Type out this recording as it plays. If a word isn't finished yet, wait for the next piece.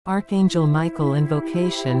Archangel Michael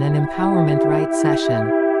Invocation and Empowerment Rite Session.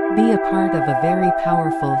 Be a part of a very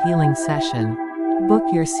powerful healing session. Book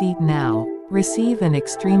your seat now. Receive an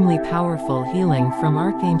extremely powerful healing from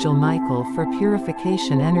Archangel Michael for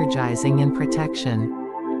purification, energizing and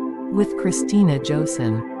protection. With Christinaa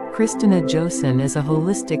Josan. Christinaa Josan is a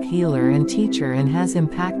holistic healer and teacher and has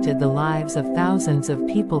impacted the lives of thousands of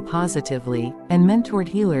people positively, and mentored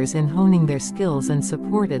healers in honing their skills and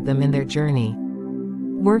supported them in their journey.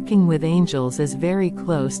 Working with angels is very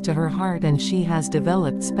close to her heart, and she has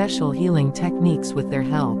developed special healing techniques with their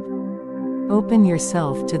help. Open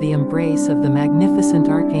yourself to the embrace of the magnificent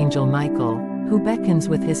Archangel Michael, who beckons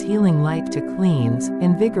with his healing light to cleanse,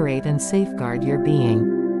 invigorate and safeguard your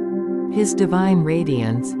being. His divine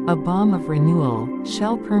radiance, a balm of renewal,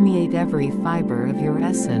 shall permeate every fiber of your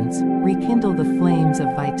essence, rekindle the flames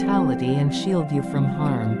of vitality and shield you from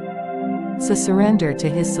harm. So surrender to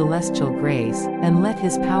his celestial grace, and let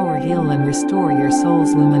his power heal and restore your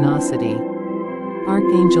soul's luminosity.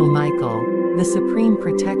 Archangel Michael, the Supreme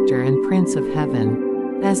Protector and Prince of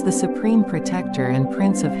Heaven. As the Supreme Protector and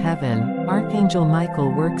Prince of Heaven, Archangel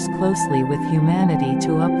Michael works closely with humanity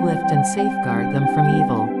to uplift and safeguard them from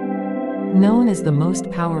evil. Known as the most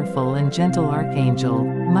powerful and gentle Archangel,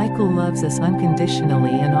 Michael loves us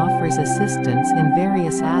unconditionally and offers assistance in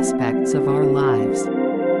various aspects of our lives.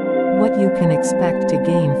 What you can expect to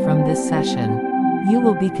gain from this session. You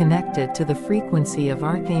will be connected to the frequency of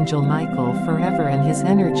Archangel Michael forever, and his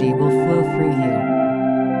energy will flow through you.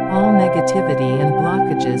 All negativity and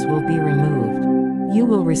blockages will be removed. You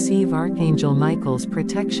will receive Archangel Michael's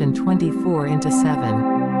protection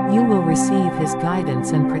 24/7. You will receive his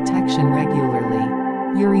guidance and protection regularly.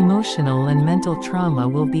 Your emotional and mental trauma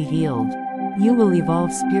will be healed. You will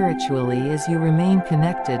evolve spiritually as you remain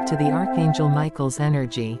connected to the Archangel Michael's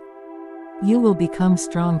energy. You will become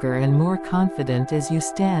stronger and more confident as you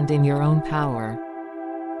stand in your own power.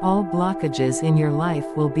 All blockages in your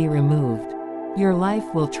life will be removed. Your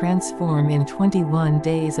life will transform in 21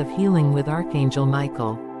 days of healing with Archangel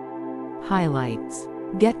Michael. Highlights.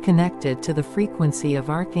 Get connected to the frequency of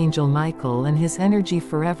Archangel Michael and his energy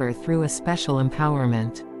forever through a special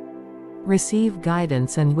empowerment. Receive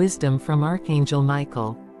guidance and wisdom from Archangel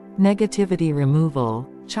Michael. Negativity removal,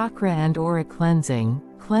 chakra and aura cleansing,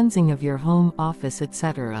 cleansing of your home, office,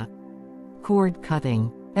 etc. Cord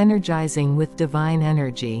cutting, energizing with divine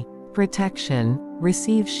energy. Protection,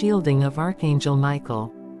 receive shielding of Archangel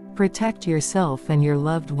Michael. Protect yourself and your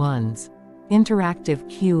loved ones. Interactive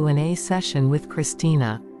Q&A session with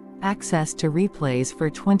Christinaa. Access to replays for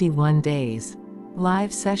 21 days.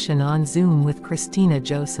 Live session on Zoom with Christinaa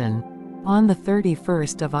Josan. On the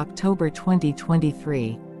 31st of October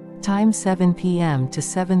 2023. Time 7 p.m. to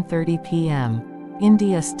 7:30 p.m.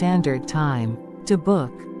 India Standard Time. To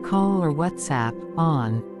book, call or WhatsApp,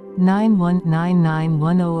 on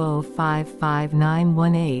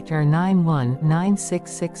 919910055918 or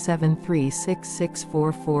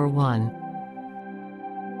 919667366441.